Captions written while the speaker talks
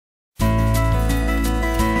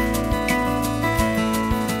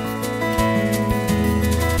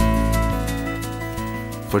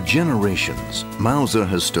For generations, Mauser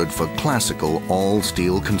has stood for classical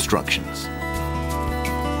all-steel constructions.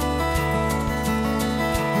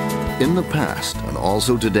 In the past, and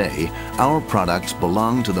also today, our products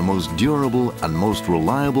belong to the most durable and most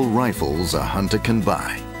reliable rifles a hunter can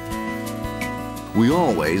buy. We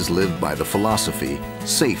always live by the philosophy,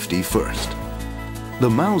 safety first. The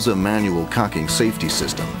Mauser manual cocking safety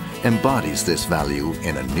system embodies this value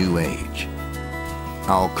in a new age.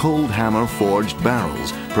 Our cold hammer forged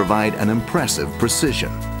barrels provide an impressive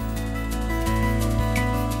precision.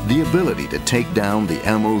 The ability to take down the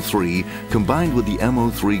MO3 combined with the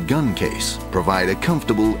MO3 gun case provide a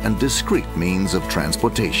comfortable and discreet means of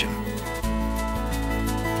transportation.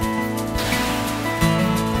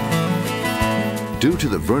 Due to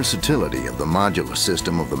the versatility of the modular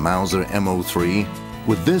system of the Mauser MO3,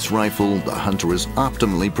 with this rifle the hunter is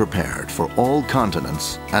optimally prepared for all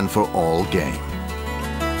continents and for all game.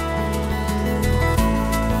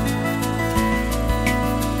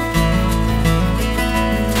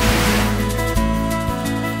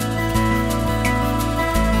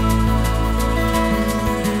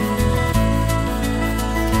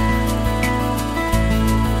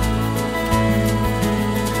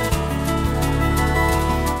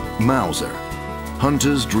 Mauser,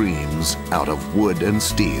 hunter's dreams out of wood and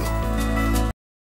steel.